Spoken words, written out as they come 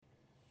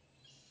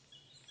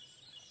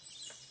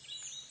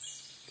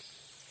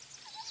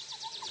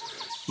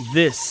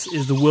This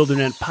is the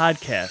Wilderness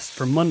Podcast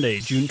for Monday,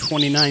 June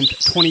 29th,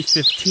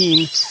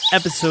 2015,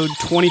 episode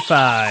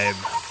 25.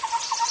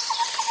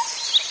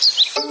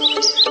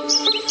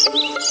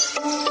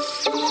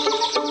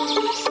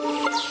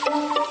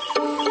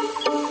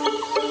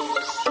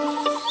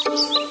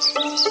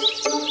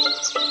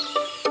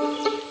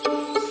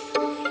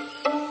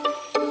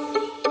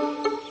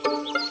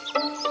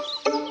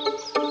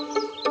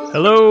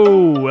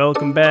 Hello,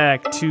 welcome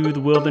back to the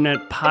Wilderness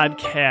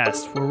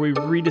Podcast, where we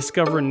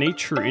rediscover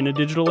nature in a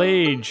digital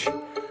age.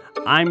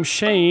 I'm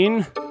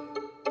Shane,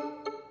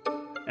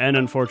 and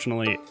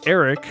unfortunately,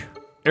 Eric.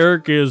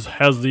 Eric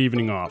has the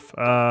evening off.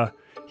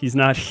 He's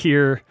not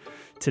here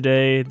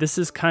today. This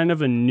is kind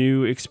of a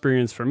new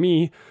experience for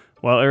me.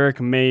 While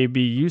Eric may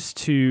be used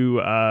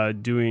to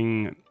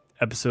doing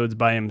episodes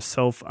by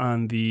himself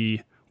on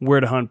the Where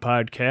to Hunt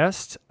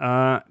podcast,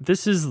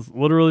 this is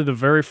literally the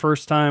very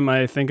first time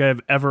I think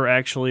I've ever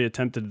actually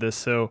attempted this,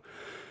 so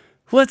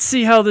let's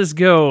see how this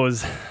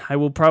goes. I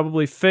will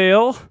probably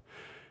fail,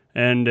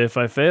 and if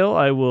I fail,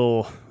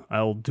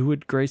 I'll do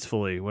it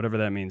gracefully, whatever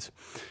that means.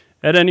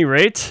 At any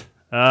rate,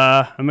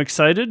 I'm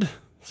excited,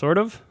 sort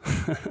of,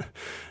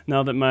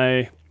 now that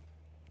I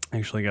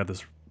actually got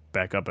this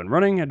back up and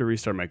running. Had to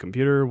restart my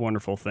computer.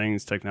 Wonderful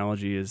things.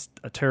 Technology is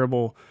a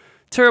terrible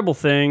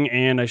thing,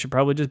 and I should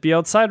probably just be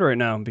outside right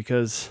now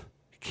because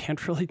I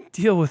can't really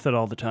deal with it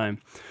all the time.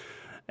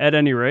 At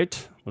any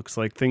rate, looks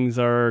like things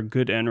are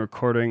good and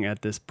recording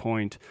at this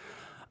point.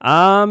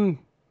 I'm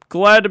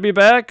glad to be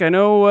back. I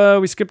know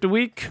we skipped a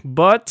week,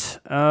 but,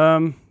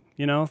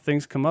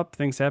 things come up,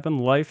 things happen,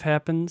 life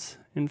happens,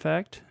 in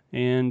fact,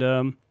 and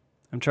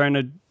I'm trying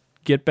to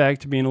get back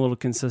to being a little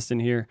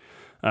consistent here.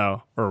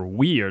 Or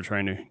we are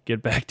trying to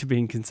get back to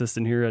being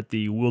consistent here at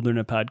the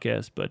Wilderness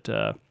Podcast, but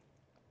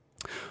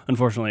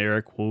unfortunately,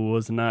 Eric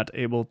was not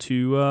able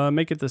to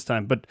make it this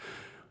time.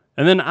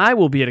 And then I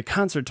will be at a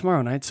concert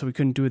tomorrow night, so we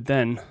couldn't do it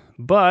then.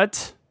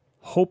 But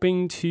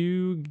hoping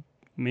to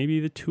maybe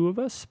the two of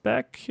us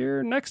back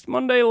here next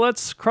Monday.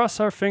 Let's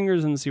cross our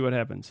fingers and see what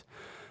happens.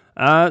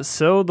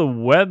 So the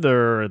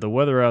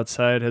weather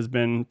outside has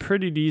been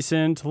pretty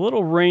decent. A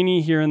little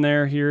rainy here and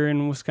there here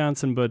in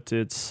Wisconsin, but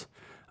it's,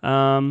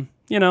 that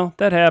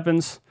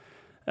happens.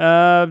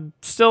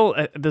 Still,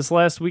 this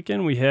last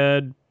weekend we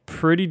had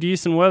pretty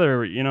decent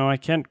weather. I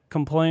can't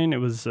complain. It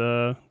was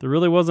there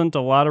really wasn't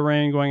a lot of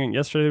rain going on.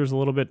 Yesterday there was a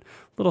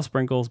little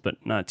sprinkles, but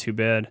not too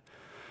bad.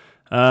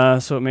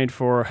 So it made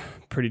for a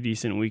pretty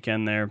decent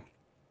weekend there.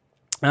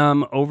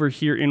 Over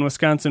here in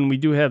Wisconsin, we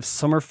do have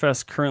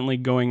Summerfest currently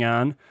going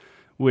on,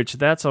 which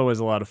that's always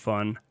a lot of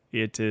fun.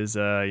 It is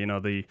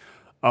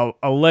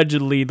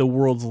allegedly the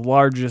world's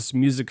largest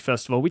music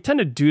festival. We tend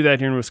to do that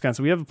here in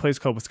Wisconsin. We have a place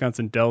called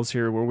Wisconsin Dells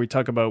here where we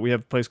have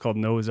a place called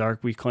Noah's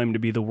Ark. We claim to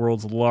be the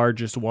world's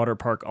largest water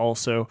park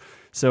also.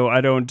 So I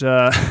don't,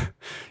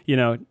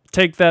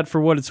 take that for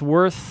what it's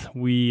worth.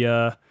 We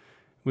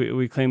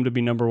claim to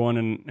be number one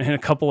in a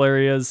couple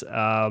areas.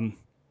 As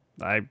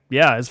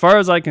far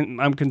as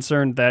I'm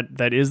concerned,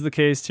 that is the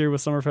case here with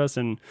Summerfest.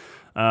 And,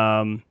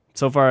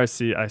 so far, I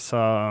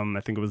saw,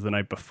 I think it was the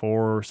night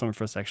before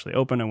Summerfest actually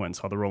opened. I went and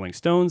saw the Rolling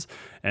Stones,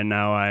 and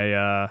now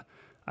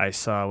I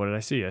saw, what did I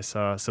see? I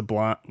saw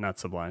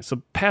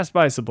passed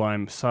by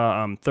Sublime,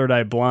 saw Third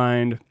Eye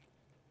Blind,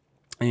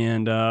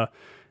 and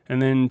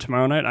then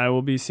tomorrow night I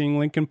will be seeing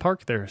Linkin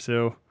Park there.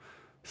 So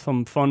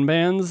some fun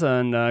bands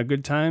and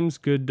good times,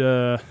 good,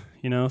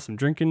 some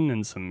drinking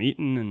and some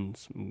eating and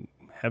some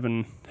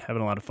having a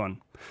lot of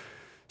fun.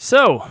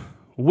 So,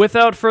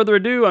 without further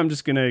ado, I'm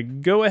just going to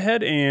go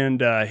ahead and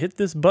hit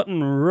this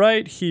button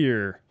right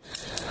here.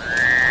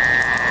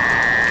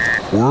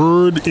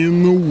 Word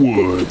in the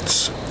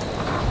Woods.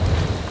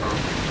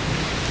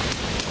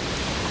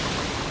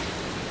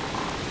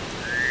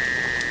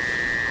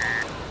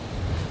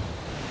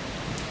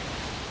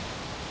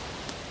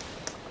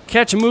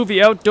 Catch a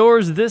movie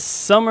outdoors this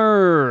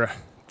summer.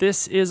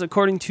 This is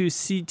according to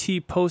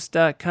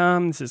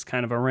ctpost.com. This is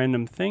kind of a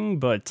random thing,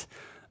 but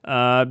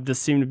this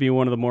seemed to be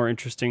one of the more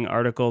interesting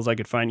articles I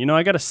could find.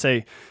 I got to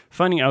say,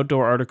 finding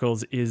outdoor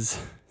articles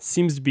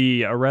seems to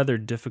be a rather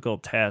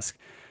difficult task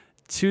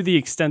to the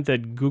extent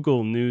that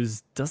Google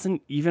News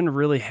doesn't even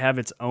really have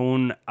its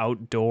own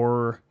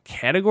outdoor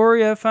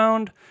category, I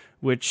found,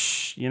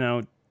 which,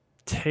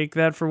 take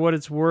that for what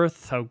it's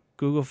worth, how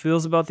Google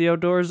feels about the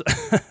outdoors.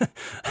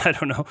 I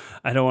don't know.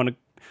 I don't want to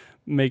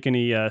make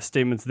any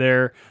statements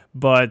there,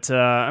 but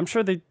I'm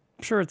sure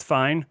it's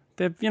fine.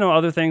 They have,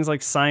 other things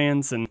like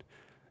science and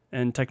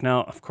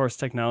of course,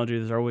 technology.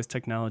 There's always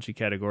technology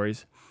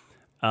categories.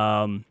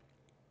 But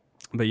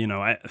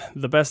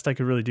the best I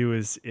could really do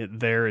is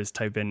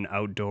type in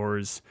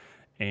outdoors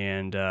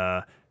and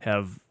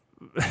have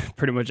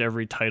pretty much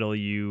every title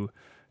you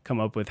come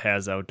up with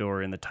has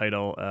outdoor in the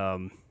title.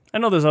 I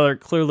know there's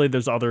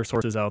other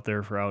sources out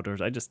there for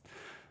outdoors.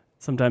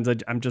 Sometimes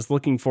I'm just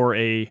looking for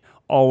a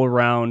all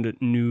around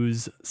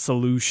news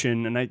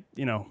solution. And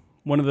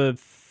one of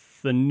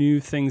the new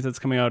things that's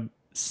coming out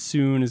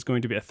soon is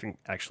going to be, I think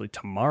actually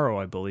tomorrow,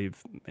 I believe,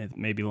 it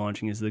may be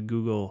launching, is the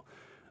Google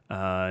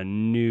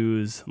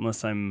news,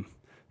 unless I'm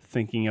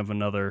thinking of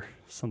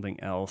something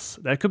else.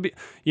 That could be,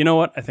 you know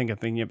what? I think I'm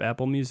thinking of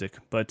Apple Music,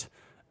 but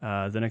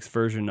the next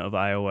version of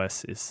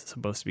iOS is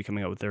supposed to be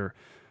coming out with their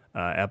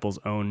Apple's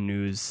own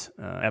news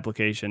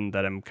application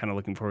that I'm kind of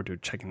looking forward to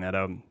checking that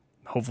out.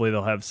 Hopefully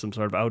they'll have some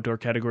sort of outdoor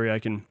category I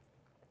can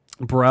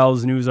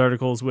browse news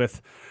articles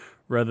with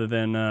rather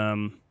than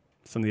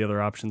some of the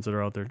other options that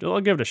are out there.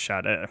 I'll give it a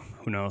shot.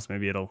 Who knows?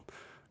 Maybe it'll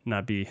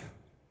not be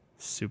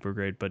super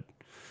great, but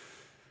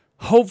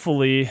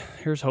hopefully,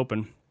 here's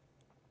hoping.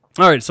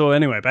 All right, so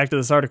anyway, back to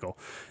this article.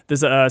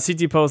 This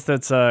CT Post,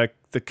 that's the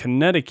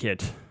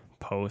Connecticut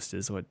Post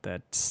is what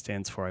that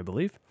stands for, I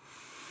believe.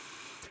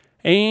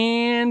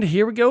 And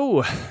here we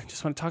go.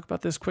 Just want to talk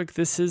about this quick.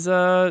 This is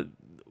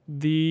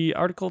the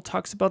article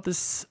talks about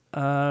this.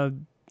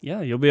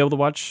 You'll be able to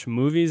watch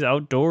movies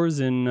outdoors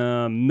in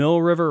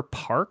Mill River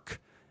Park.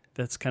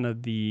 That's kind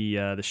of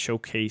the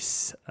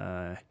showcase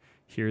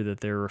here that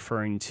they're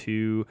referring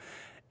to.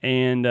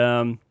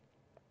 And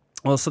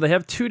so they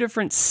have two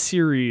different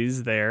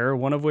series there,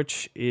 one of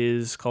which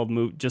is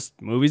called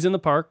just Movies in the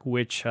Park,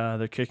 which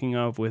they're kicking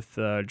off with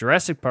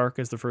Jurassic Park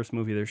as the first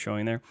movie they're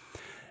showing there.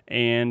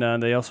 And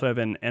they also have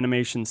an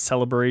animation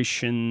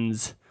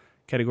celebrations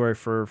category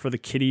for the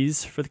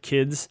kiddies, for the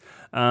kids.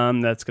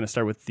 That's going to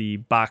start with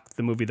the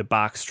movie The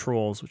Box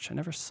Trolls, which I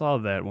never saw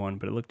that one,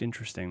 but it looked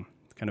interesting.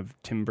 Kind of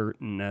Tim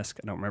Burton-esque.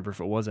 I don't remember if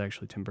it was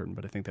actually Tim Burton,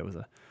 but I think that was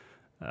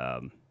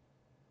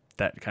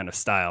that kind of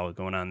style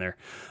going on there.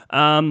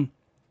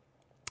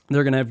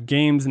 They're going to have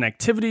games and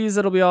activities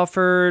that'll be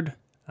offered.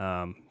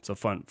 So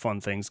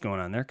fun things going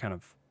on there, kind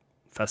of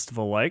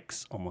festival-like,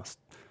 almost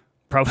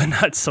probably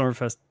not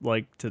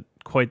Summerfest-like to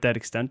quite that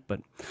extent, but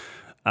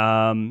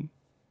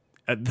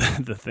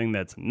the thing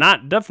that's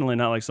definitely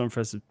not like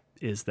Summerfest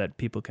is that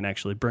people can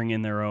actually bring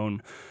in their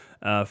own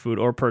food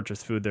or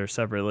purchase food there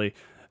separately.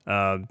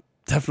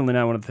 Definitely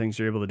not one of the things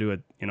you're able to do at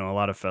a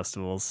lot of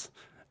festivals.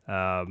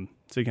 So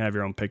you can have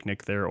your own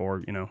picnic there,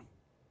 or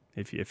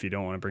if you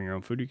don't want to bring your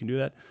own food, you can do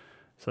that.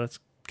 So that's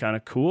kind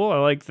of cool. I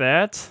like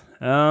that.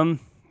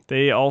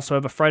 They also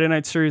have a Friday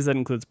night series that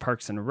includes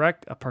Parks and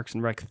Rec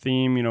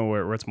theme,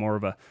 where it's more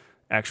of a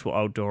actual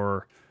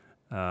outdoor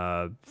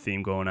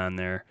theme going on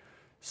there.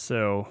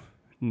 So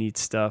neat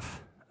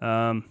stuff.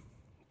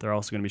 They're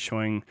also going to be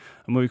showing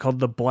a movie called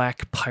The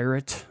Black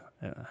Pirate.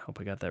 I hope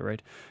I got that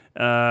right.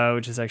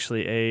 Which is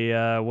actually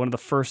one of the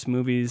first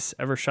movies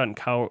ever shot in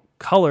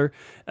color.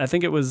 I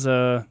think it was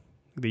the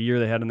year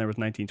they had in there was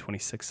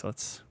 1926, so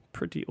that's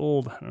pretty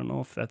old. I don't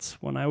know if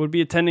that's one I would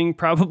be attending.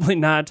 Probably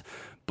not,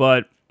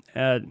 but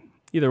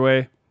either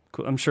way,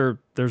 cool. I'm sure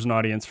there's an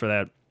audience for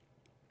that.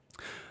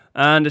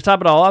 And to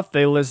top it all off,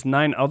 they list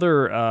 9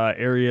 other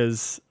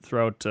areas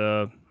throughout.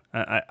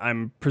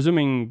 I'm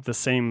presuming the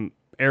same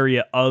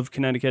area of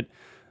Connecticut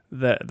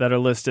that are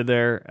listed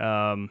there.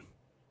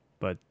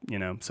 But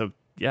so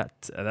yeah,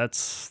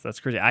 that's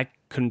crazy. I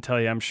couldn't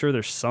tell you. I'm sure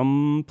there's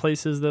some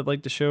places that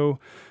like to show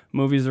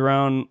movies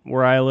around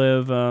where I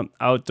live,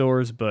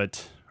 outdoors,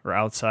 or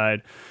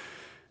outside.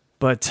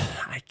 But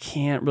I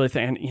can't really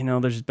think.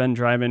 There's been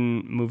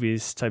drive-in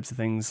movies, types of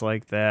things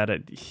like that.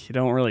 You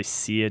don't really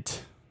see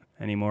it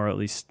anymore, at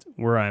least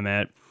where I'm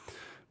at.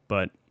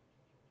 But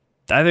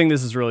I think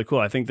this is really cool.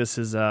 I think this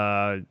is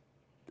a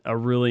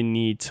really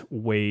neat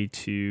way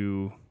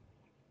to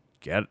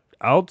get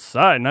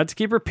outside. Not to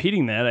keep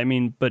repeating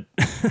that, but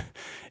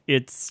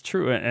it's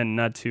true, and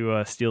not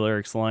to steal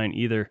Eric's line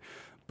either.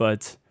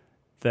 But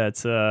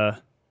that's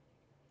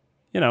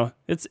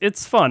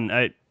it's fun.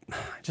 I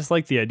just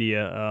like the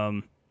idea.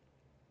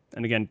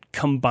 And again,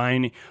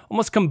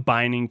 almost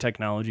combining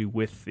technology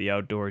with the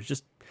outdoors,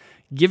 just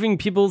giving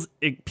people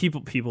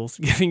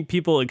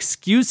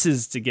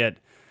excuses to get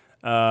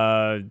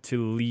to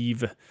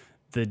leave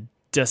the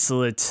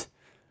desolate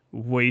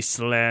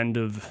wasteland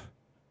of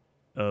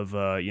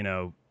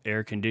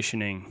air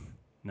conditioning.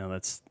 No,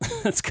 that's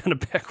kind of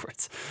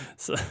backwards.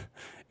 So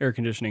air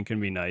conditioning can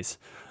be nice,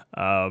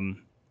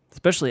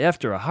 especially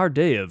after a hard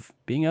day of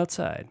being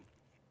outside.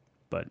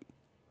 But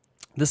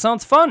this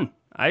sounds fun.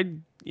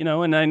 And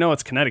I know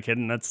it's Connecticut,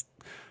 and that's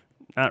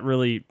not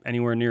really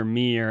anywhere near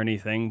me or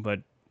anything,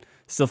 but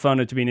still found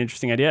it to be an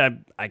interesting idea.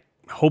 I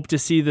hope to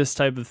see this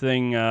type of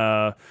thing,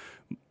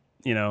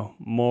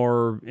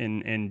 more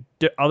in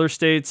other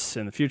states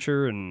in the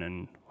future,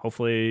 and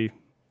hopefully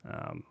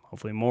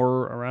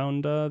more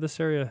around this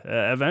area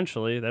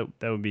eventually. That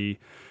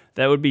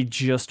would be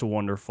just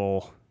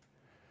wonderful.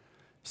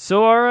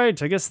 So all right,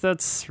 I guess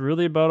that's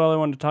really about all I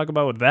wanted to talk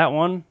about with that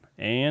one.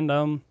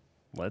 And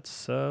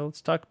let's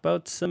talk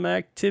about some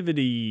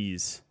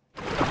activities.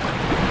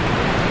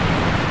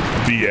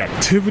 The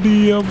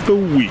activity of the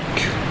week.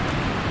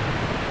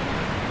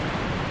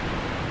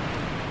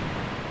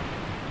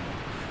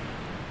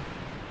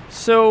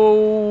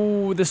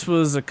 So this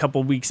was a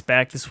couple weeks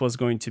back. This was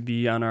going to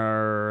be on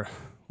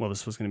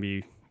this was going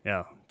to be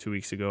 2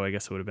 weeks ago. I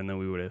guess it would have been that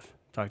we would have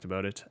talked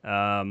about it.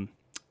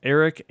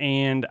 Eric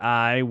and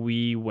I,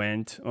 we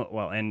went,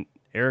 and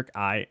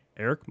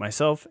Eric,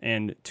 myself,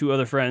 and 2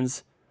 other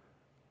friends,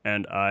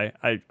 and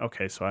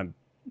okay, so I'm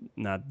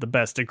not the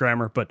best at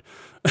grammar, but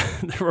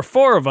there were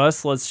 4 of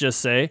us. Let's just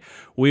say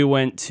we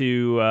went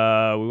to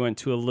a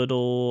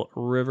little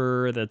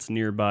river that's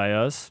nearby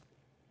us,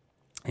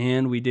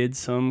 and we did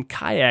some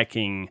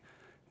kayaking.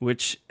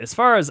 Which, as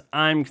far as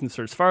I'm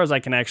concerned, as far as I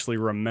can actually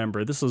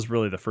remember, this was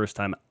really the first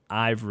time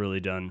I've really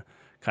done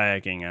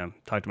kayaking. I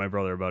talked to my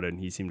brother about it, and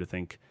he seemed to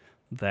think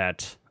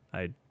that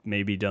I'd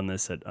maybe done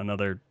this at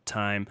another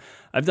time.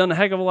 I've done a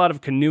heck of a lot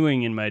of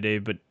canoeing in my day,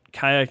 but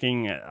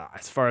kayaking,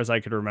 as far as I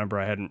could remember,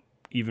 I hadn't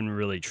even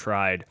really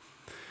tried.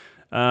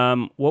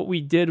 What we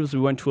did was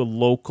we went to a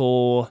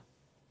local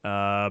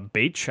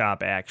bait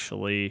shop,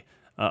 actually,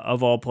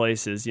 of all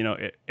places. You know,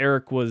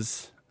 Eric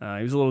was he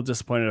was a little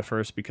disappointed at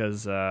first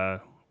because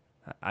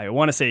I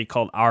want to say he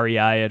called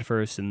REI at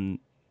first, and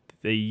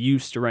they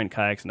used to rent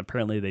kayaks, and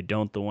apparently they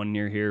don't, the one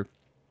near here,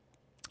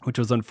 which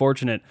was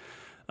unfortunate.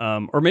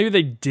 Or maybe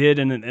they did,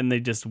 and they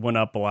just went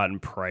up a lot in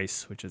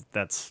price,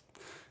 that's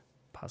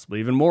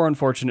possibly even more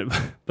unfortunate.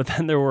 But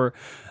then there were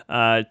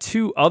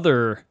 2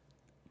 other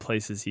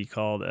places he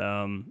called.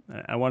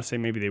 I want to say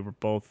maybe they were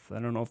both. I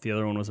don't know if the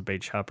other one was a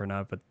bait shop or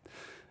not, but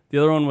the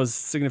other one was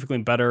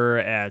significantly better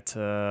at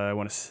I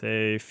want to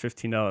say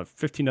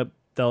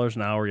 $15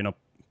 an hour,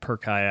 per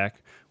kayak,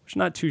 which is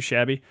not too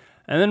shabby.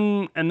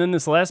 And then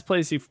this last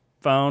place he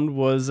found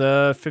was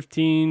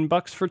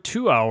 $15 for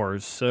 2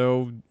 hours.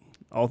 So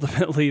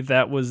ultimately,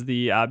 that was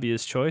the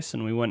obvious choice,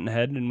 and we went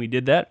ahead and we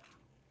did that.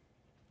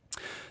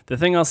 The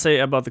thing I'll say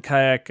about the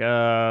kayak,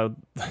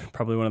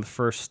 probably one of the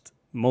first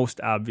most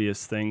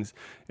obvious things,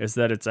 is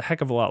that it's a heck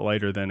of a lot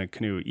lighter than a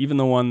canoe. Even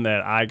the one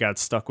that I got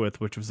stuck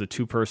with, which was a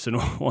 2-person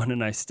one,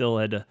 and I still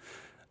had to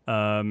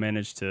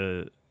manage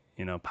to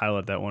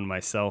pilot that one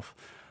myself.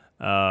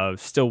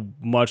 Still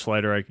much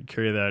lighter. I could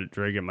carry that,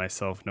 drag it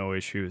myself, no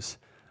issues.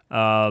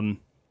 You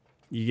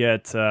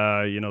get,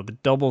 the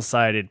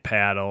double-sided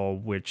paddle,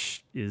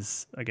 which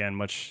is, again,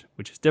 which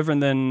is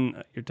different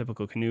than your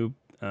typical canoe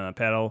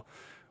paddle,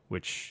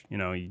 which,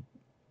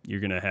 you're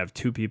going to have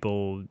 2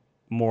 people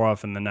more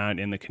often than not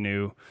in the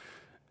canoe,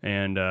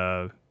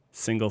 and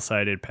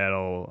single-sided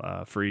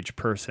paddle for each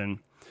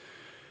person.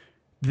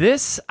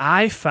 This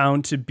I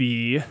found to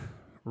be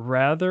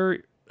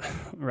rather...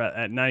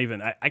 not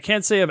even, I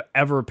can't say I've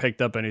ever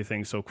picked up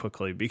anything so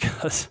quickly,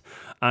 because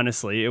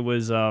honestly, it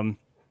was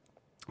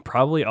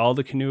probably all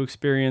the canoe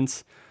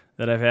experience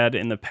that I've had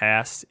in the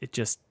past. It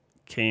just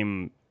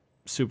came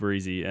super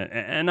easy.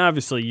 And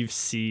obviously you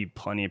see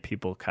plenty of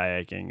people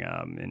kayaking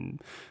in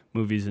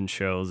movies and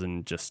shows,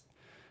 and just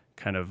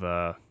kind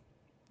of,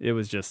 it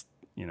was just,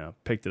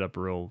 picked it up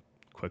real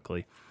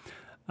quickly.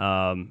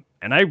 And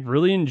I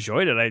really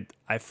enjoyed it.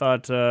 I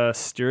thought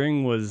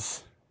steering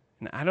was,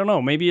 I don't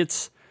know, maybe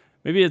it's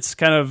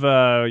kind of,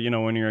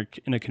 when you're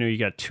in a canoe, you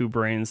got 2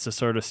 brains to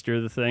sort of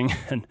steer the thing,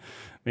 and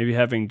maybe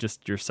having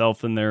just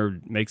yourself in there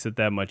makes it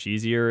that much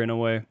easier in a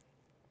way.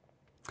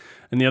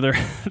 And the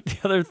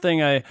other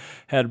thing I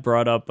had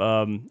brought up,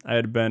 I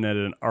had been at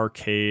an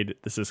arcade.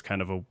 This is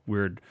kind of a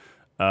weird,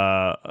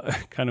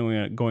 kind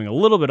of going a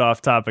little bit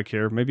off topic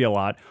here, maybe a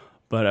lot,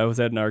 but I was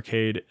at an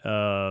arcade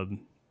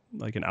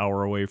like an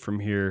hour away from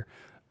here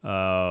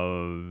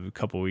a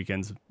couple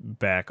weekends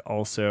back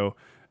also.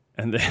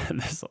 And they had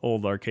this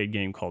old arcade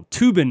game called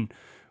Tubin,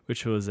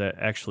 which was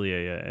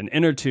actually an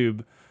inner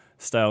tube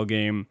style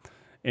game.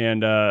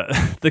 And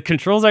the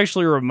controls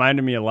actually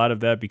reminded me a lot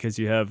of that, because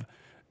you have,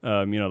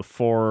 the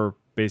 4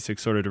 basic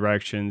sort of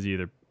directions. You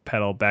either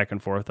pedal back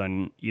and forth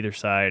on either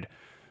side.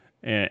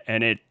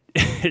 And it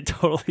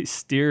totally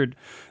steered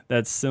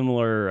that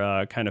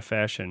similar kind of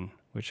fashion,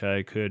 which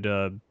I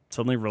could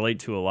suddenly relate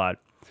to a lot.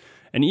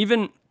 And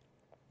even...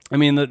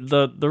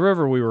 the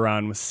river we were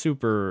on was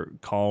super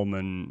calm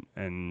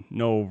and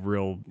no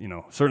real,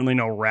 certainly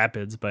no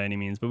rapids by any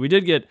means. But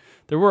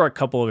there were a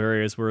couple of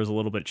areas where it was a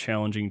little bit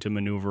challenging to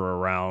maneuver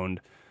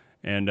around.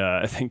 And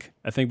I think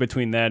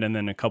between that and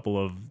then a couple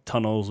of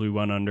tunnels we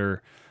went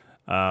under,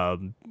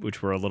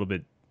 which were a little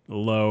bit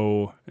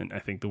low. And I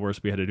think the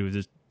worst we had to do was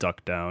just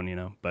duck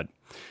down, But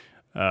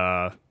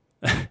there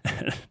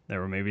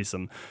were maybe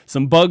some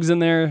bugs in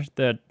there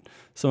that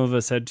some of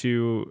us had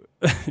to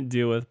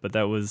deal with. But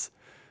that was...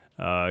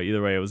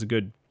 either way, it was a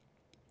good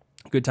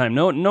time.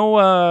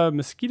 No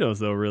mosquitoes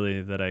though,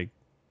 really, that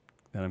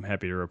I'm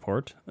happy to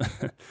report.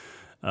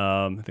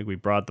 I think we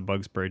brought the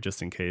bug spray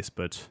just in case,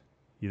 but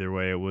either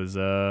way, it was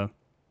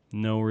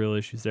no real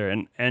issues there.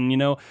 And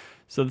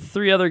so the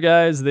 3 other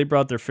guys, they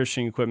brought their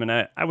fishing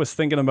equipment. I was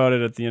thinking about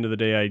it at the end of the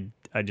day.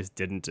 I just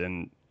didn't,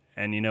 and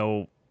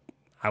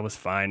I was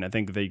fine. I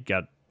think they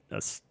got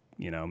us,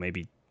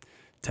 maybe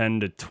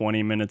 10 to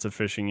 20 minutes of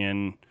fishing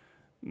in,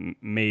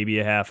 maybe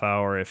a half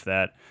hour, if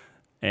that.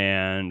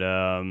 And,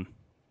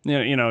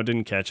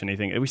 didn't catch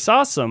anything. We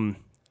saw some,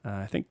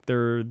 I think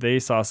they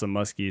saw some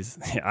muskies.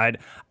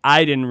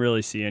 I didn't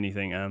really see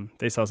anything.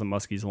 They saw some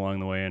muskies along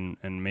the way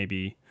and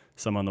maybe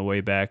some on the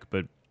way back,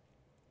 but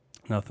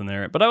nothing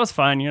there. But I was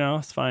fine,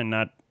 it's fine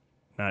not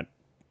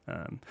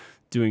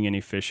doing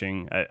any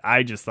fishing.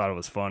 I just thought it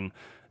was fun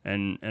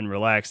and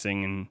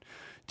relaxing and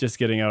just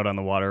getting out on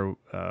the water,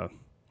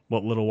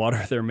 what little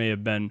water there may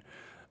have been.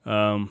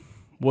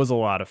 was a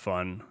lot of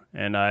fun,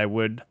 and I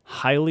would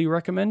highly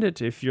recommend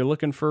it if you're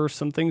looking for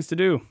some things to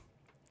do.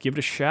 Give it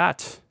a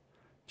shot.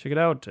 Check it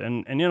out.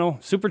 And you know,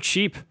 super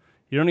cheap.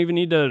 You don't even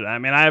need to, I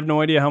mean, I have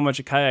no idea how much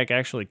a kayak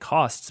actually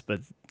costs,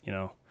 but, you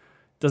know,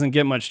 it doesn't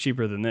get much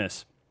cheaper than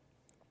this.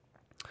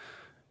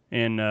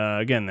 And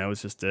again, that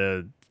was just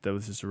a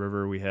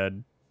river we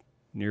had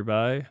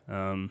nearby.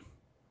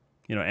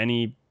 You know,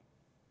 any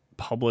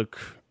public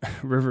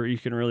river you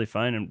can really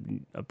find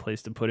and a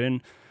place to put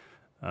in.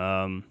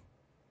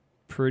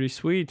 Pretty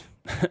sweet.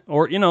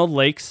 Or, you know,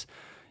 lakes.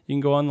 You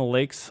can go on the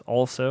lakes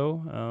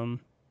also.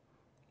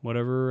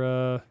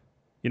 Whatever,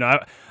 you know,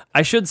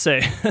 I should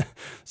say,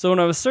 so when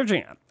I was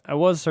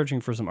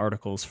searching for some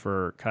articles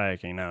for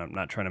kayaking. Now, I'm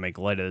not trying to make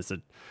light of this.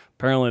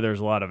 Apparently, there's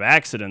a lot of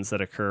accidents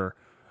that occur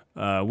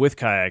with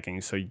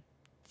kayaking, so you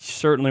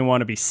certainly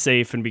want to be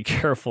safe and be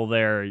careful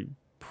there. You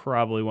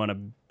probably want to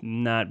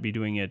not be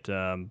doing it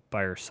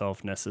by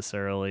yourself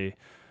necessarily.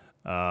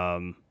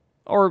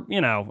 Or,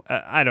 you know,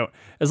 I don't,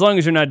 as long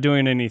as you're not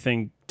doing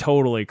anything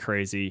totally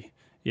crazy.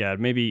 Yeah,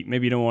 maybe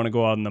you don't want to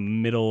go out in the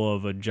middle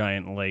of a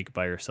giant lake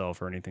by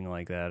yourself or anything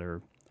like that,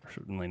 or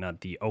certainly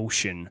not the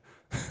ocean.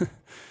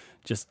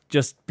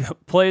 Just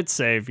play it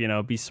safe, you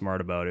know, be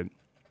smart about it,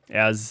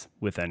 as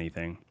with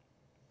anything.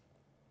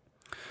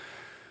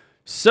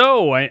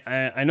 So,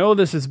 I know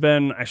this has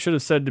been, I should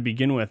have said to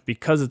begin with,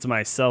 because it's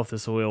myself,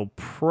 this will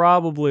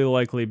probably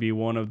likely be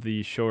one of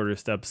the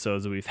shortest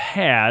episodes that we've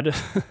had,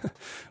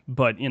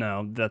 but, you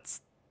know,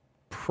 that's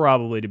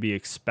probably to be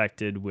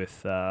expected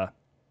with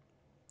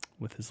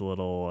his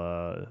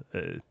little,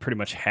 pretty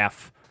much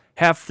half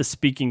the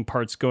speaking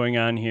parts going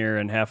on here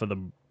and half of the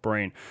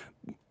brain.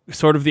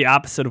 Sort of the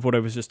opposite of what I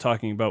was just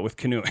talking about with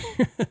canoeing.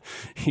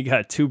 You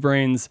got two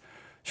brains.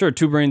 Sure,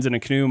 two brains in a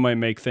canoe might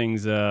make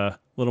things a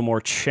little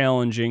more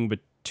challenging, but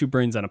two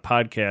brains on a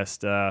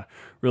podcast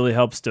really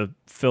helps to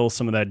fill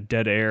some of that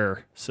dead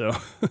air. So,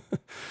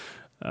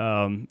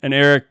 and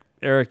Eric,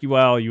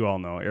 well, you all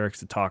know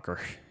Eric's a talker.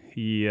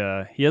 He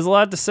has a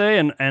lot to say,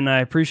 and I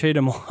appreciate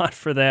him a lot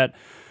for that.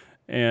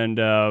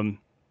 And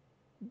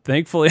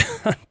thankfully,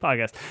 on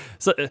podcast.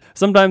 So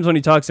sometimes when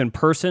he talks in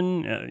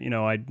person, you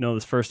know, I know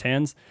this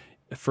firsthand.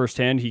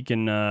 He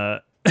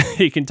can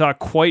he can talk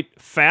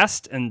quite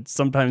fast, and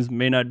sometimes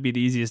may not be the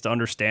easiest to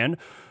understand.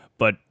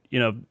 But you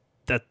know,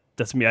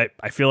 that's me.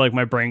 I feel like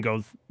my brain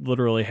goes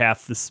literally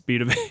half the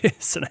speed of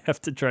his, and I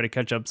have to try to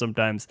catch up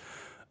sometimes.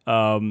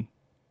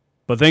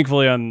 But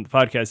thankfully on the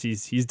podcast,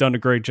 he's done a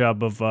great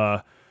job of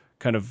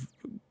kind of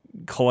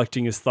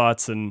collecting his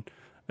thoughts, and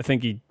I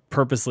think he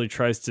purposely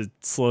tries to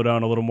slow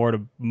down a little more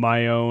to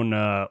my own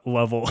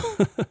level.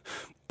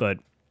 But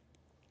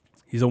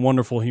he's a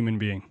wonderful human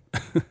being.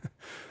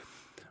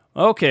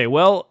 Okay,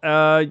 well,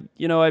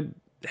 you know,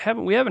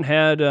 we haven't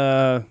had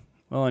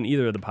well, on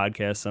either of the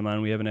podcasts I'm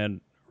on, we haven't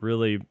had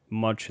really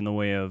much in the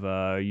way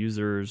of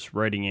users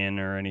writing in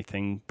or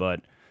anything,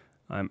 but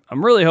I'm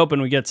really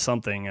hoping we get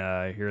something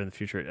here in the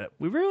future.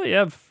 We really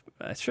have,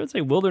 I should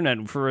say,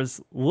 Wildernet, for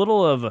as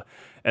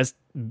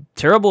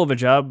terrible of a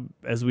job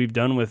as we've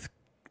done with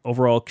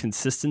overall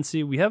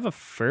consistency, we have a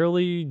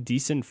fairly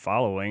decent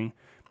following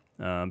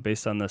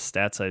based on the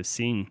stats I've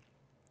seen.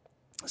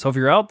 So if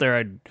you're out there,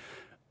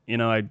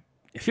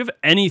 if you have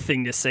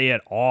anything to say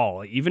at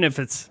all, even if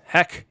it's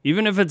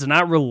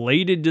not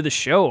related to the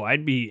show,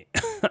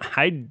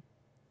 I'd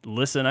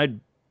listen. I'd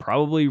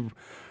probably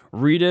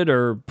read it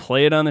or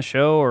play it on the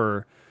show,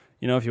 or,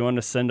 you know, if you want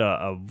to send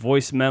a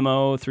voice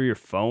memo through your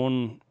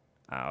phone,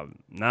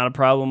 not a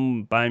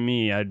problem by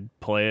me. I'd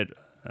play it,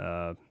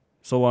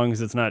 so long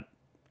as it's not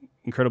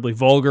incredibly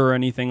vulgar or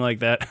anything like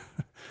that.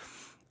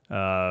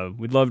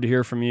 We'd love to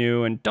hear from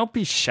you, and don't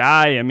be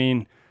shy. I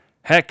mean,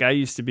 heck, I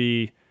used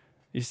to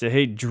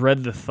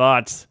dread the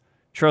thoughts.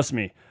 Trust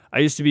me, I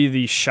used to be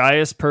the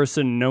shyest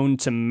person known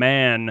to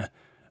man,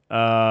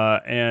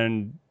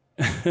 and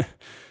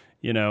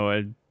you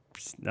know,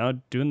 now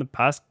doing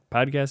the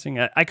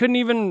podcasting, I couldn't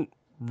even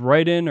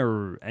write in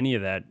or any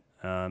of that.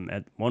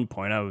 At one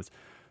point, I was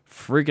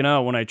freaking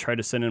out when I tried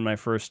to send in my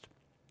first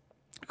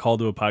call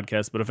to a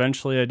podcast, but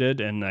eventually I did,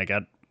 and I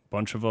got a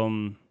bunch of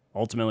them.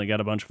 Ultimately,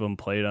 got a bunch of them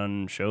played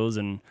on shows,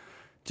 and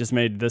just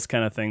made this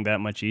kind of thing that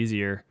much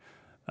easier.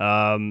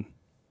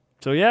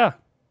 So yeah,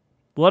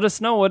 let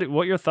us know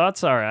what your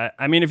thoughts are.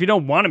 I mean, if you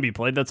don't want to be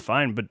played, that's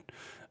fine, but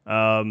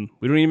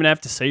we don't even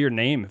have to say your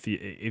name.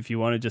 If you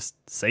want to just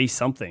say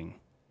something,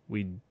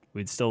 we'd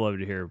still love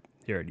to hear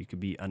it. You could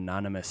be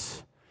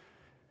anonymous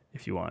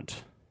if you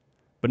want,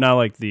 but not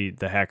like the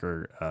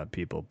hacker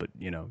people. But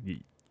you know,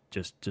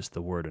 just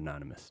the word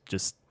anonymous.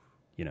 Just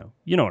you know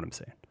what I'm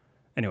saying.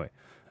 Anyway,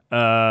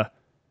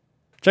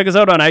 check us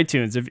out on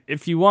iTunes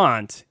if you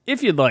want.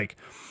 If you'd like,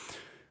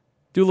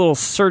 do a little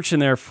search in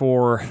there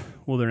for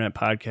Wildernet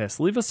Podcast.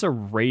 Leave us a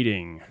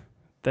rating.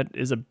 That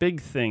is a big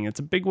thing.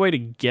 It's a big way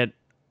to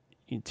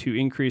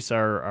increase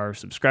our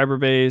subscriber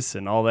base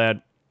and all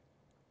that.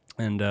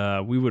 And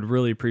we would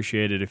really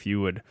appreciate it if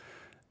you would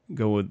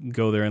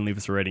go there and leave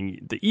us a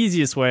rating. The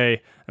easiest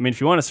way, I mean, if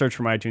you want to search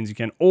from iTunes, you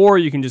can, or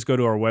you can just go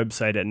to our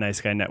website at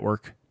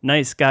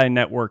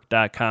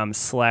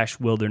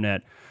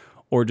niceguynetwork.com/wildernet,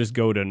 or just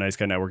go to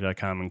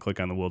niceguynetwork.com and click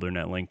on the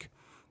Wildernet link.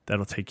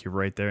 That'll take you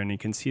right there, and you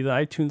can see the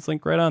iTunes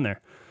link right on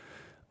there.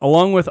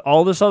 Along with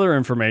all this other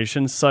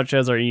information, such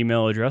as our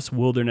email address,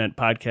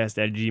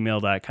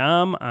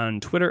 wildernetpodcast@gmail.com, on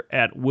Twitter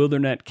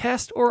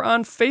 @wildernetcast, or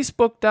on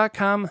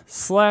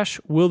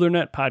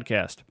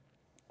facebook.com/wildernetpodcast.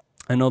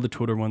 I know the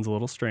Twitter one's a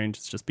little strange.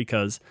 It's just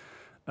because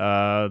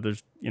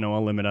there's a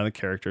limit on the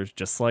characters,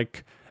 just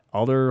like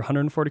all their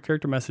 140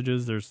 character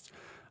messages.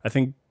 I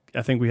think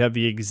we have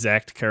the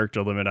exact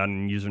character limit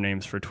on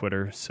usernames for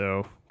Twitter,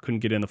 so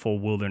couldn't get in the full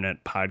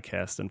Wildernet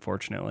podcast,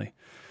 unfortunately.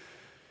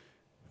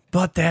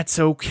 But that's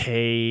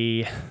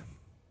okay.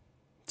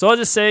 So I'll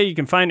just say you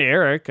can find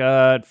Eric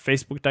at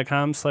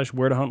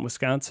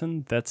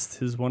facebook.com/wheretohuntwisconsin. That's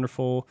his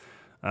wonderful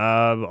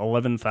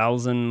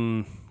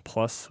 11,000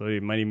 plus, so he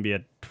might even be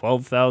at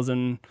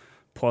 12,000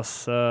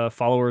 plus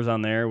followers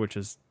on there, which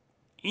is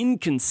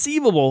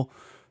inconceivable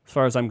as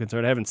far as I'm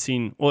concerned. I haven't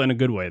seen, well, in a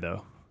good way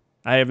though,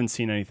 I haven't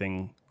seen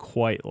anything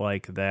quite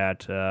like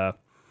that.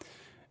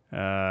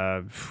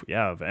 Of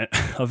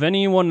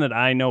anyone that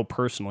I know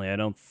personally, I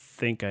don't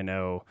think I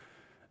know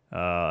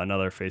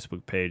another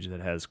Facebook page that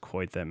has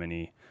quite that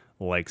many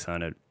likes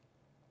on it.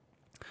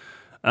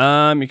 You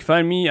can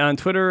find me on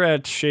Twitter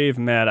at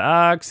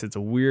ShaveMadOx. It's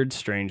a weird,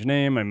 strange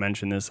name. I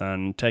mentioned this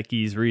on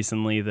Techies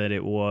recently that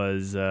it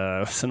was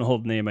an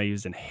old name I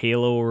used in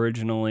Halo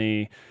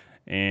originally,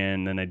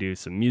 and then I do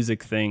some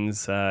music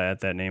things at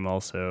that name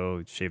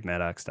also,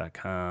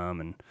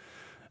 ShaveMadOx.com, and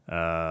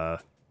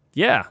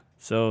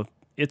so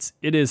it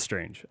is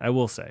strange, I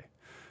will say.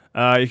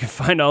 You can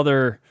find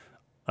other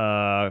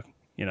a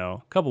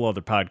couple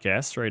other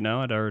podcasts right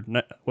now at our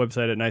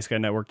website at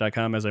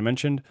niceguynetwork.com, as I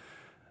mentioned.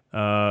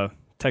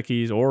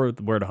 Techies or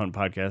the Where to Hunt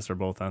podcast are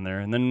both on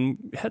there. And then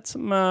we had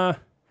some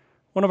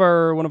one of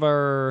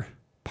our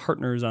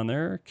partners on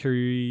there,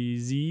 Carrie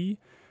Z.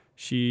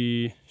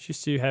 She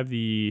used to have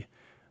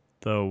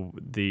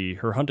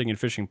her hunting and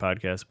fishing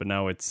podcast, but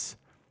now it's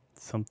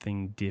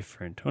something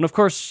different. And of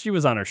course, she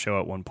was on our show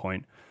at one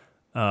point.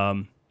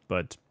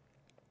 But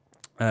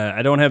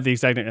I don't have the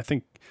exact. I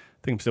think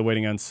I'm still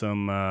waiting on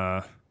some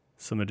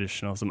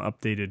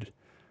updated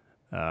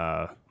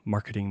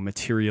marketing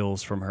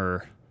materials from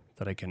her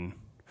that I can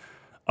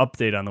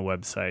update on the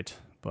website.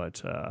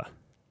 But I'll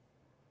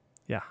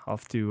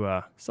have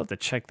to still have to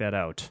check that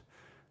out,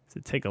 to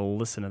take a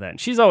listen to that. And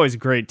she's always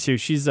great too.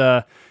 She's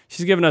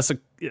given us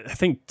I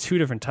think 2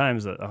 different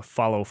times a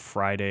Follow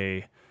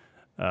Friday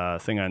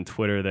thing on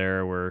Twitter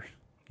there, where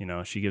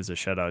she gives a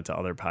shout out to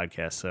other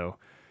podcasts. So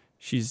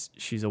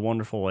she's a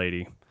wonderful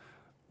lady,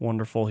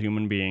 wonderful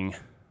human being.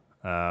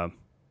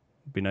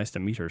 Be nice to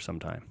meet her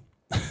sometime.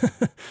 I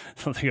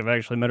don't think I've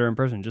actually met her in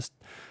person.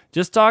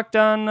 Just talked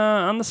on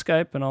the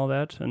Skype and all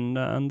that, and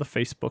on the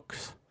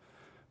Facebooks.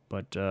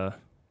 But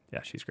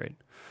she's great.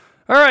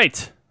 All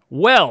right.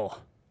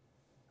 Well,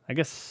 I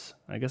guess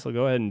I'll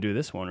go ahead and do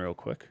this one real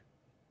quick.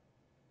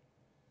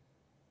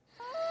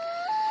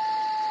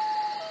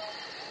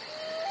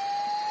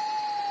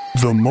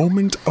 The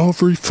moment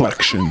of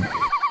reflection.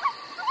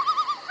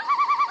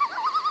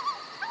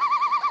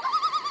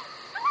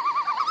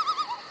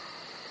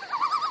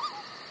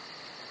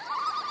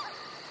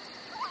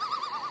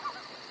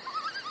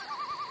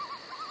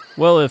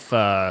 Well, if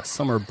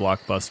summer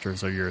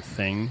blockbusters are your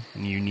thing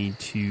and you need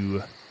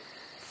to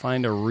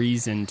find a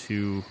reason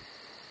to,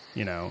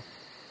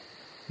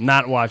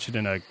 not watch it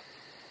in a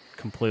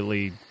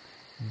completely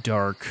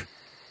dark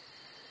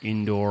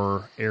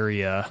indoor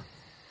area,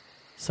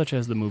 such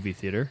as the movie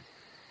theater,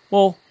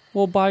 well,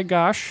 by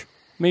gosh,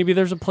 maybe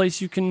there's a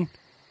place you can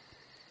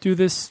do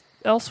this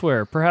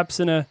elsewhere. Perhaps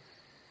in an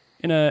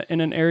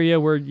area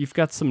where you've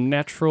got some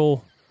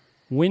natural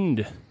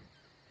wind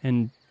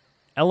and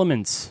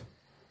elements.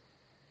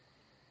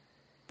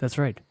 That's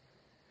right.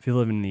 If you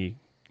live in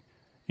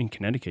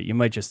Connecticut, you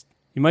might just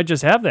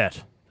have that.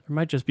 There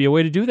might just be a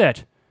way to do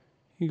that.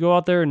 You go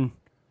out there and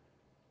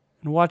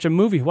watch a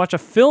movie, watch a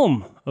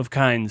film of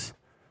kinds,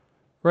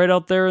 right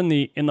out there in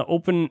the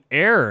open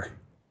air,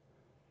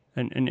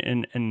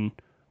 and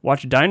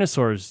watch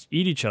dinosaurs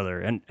eat each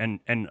other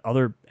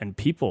and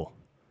people.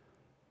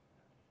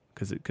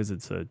 Because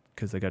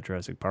they got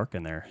Jurassic Park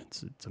in there.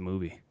 It's a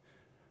movie,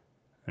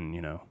 and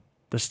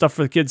there's stuff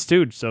for the kids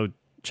too. So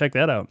check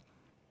that out.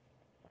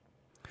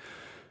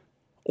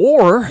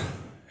 Or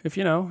if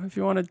you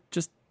want to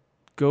just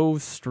go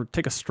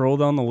take a stroll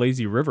down the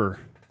lazy river,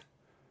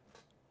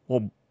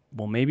 well,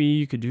 maybe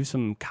you could do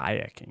some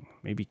kayaking.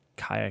 Maybe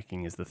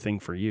kayaking is the thing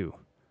for you.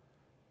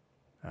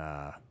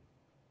 I'm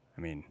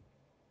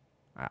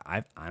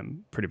a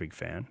pretty big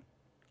fan.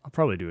 I'll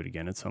probably do it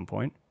again at some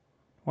point.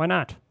 Why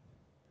not?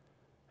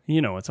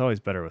 It's always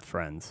better with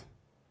friends.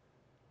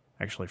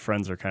 Actually,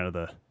 friends are kind of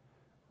the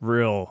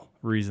real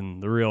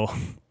reason, the real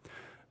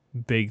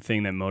big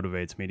thing that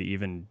motivates me to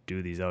even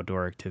do these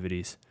outdoor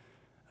activities.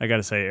 I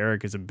gotta say,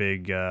 Eric is a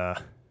big,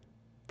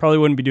 probably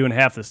wouldn't be doing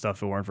half this stuff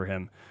if it weren't for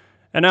him.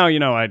 And now,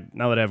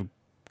 now that I have a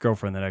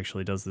girlfriend that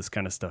actually does this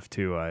kind of stuff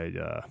too,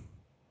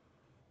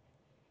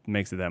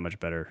 makes it that much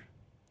better.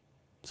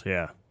 So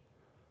yeah,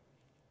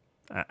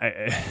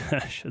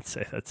 I should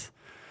say that's,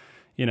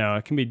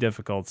 it can be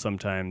difficult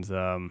sometimes.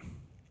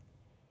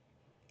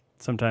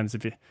 Sometimes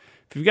if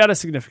you've got a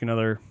significant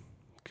other,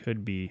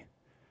 could be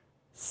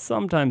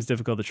sometimes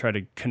difficult to try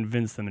to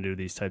convince them to do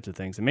these types of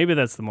things. And maybe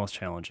that's the most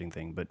challenging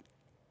thing, but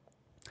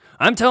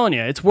I'm telling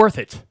you, it's worth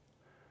it.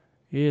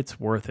 It's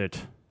worth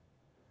it.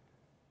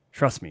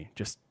 Trust me.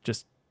 Just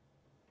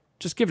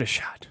give it a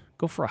shot.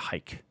 Go for a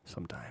hike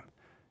sometime.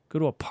 Go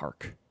to a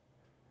park.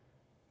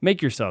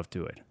 Make yourself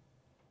do it.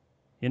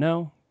 Get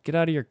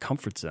out of your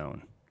comfort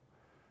zone.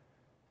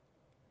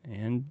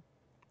 And,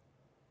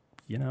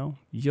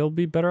 you'll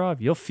be better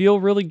off. You'll feel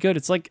really good.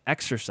 It's like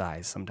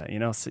exercise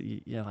sometimes, so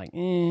you're like, I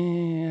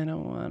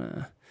don't want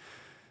to.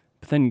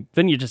 But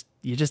then you just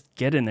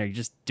get in there. You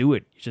just do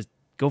it. You just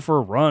go for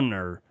a run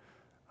or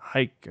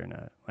hike or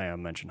not. I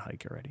mentioned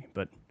hike already,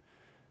 but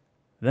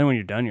then when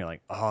you're done, you're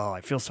like, oh, I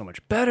feel so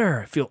much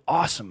better. I feel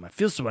awesome. I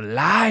feel so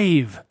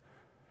alive.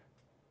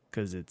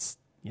 Because it's,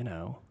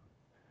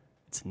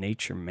 it's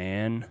nature,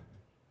 man.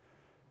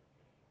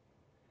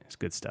 It's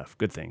good stuff.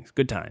 Good things.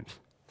 Good times.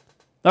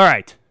 All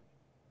right.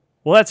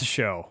 Well, that's a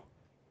show.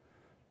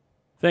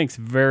 Thanks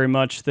very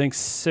much. Thanks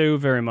so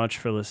very much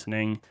for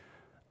listening.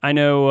 I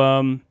know,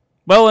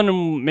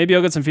 and maybe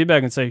I'll get some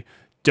feedback and say,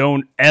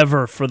 don't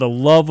ever, for the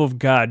love of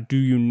God,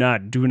 do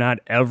not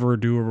ever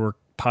do a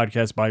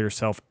podcast by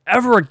yourself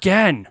ever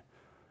again.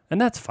 And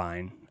that's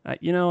fine.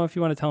 If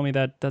you want to tell me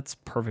that, that's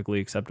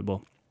perfectly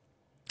acceptable.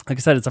 Like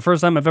I said, it's the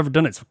first time I've ever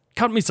done it, so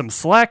cut me some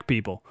slack,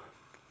 people.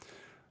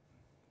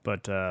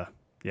 But,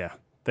 yeah,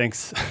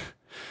 thanks.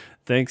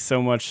 Thanks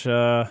so much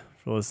for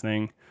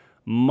listening.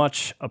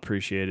 Much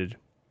appreciated.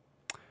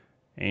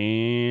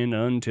 And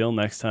until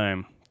next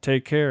time,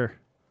 take care.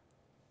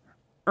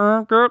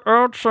 And get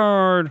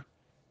outside.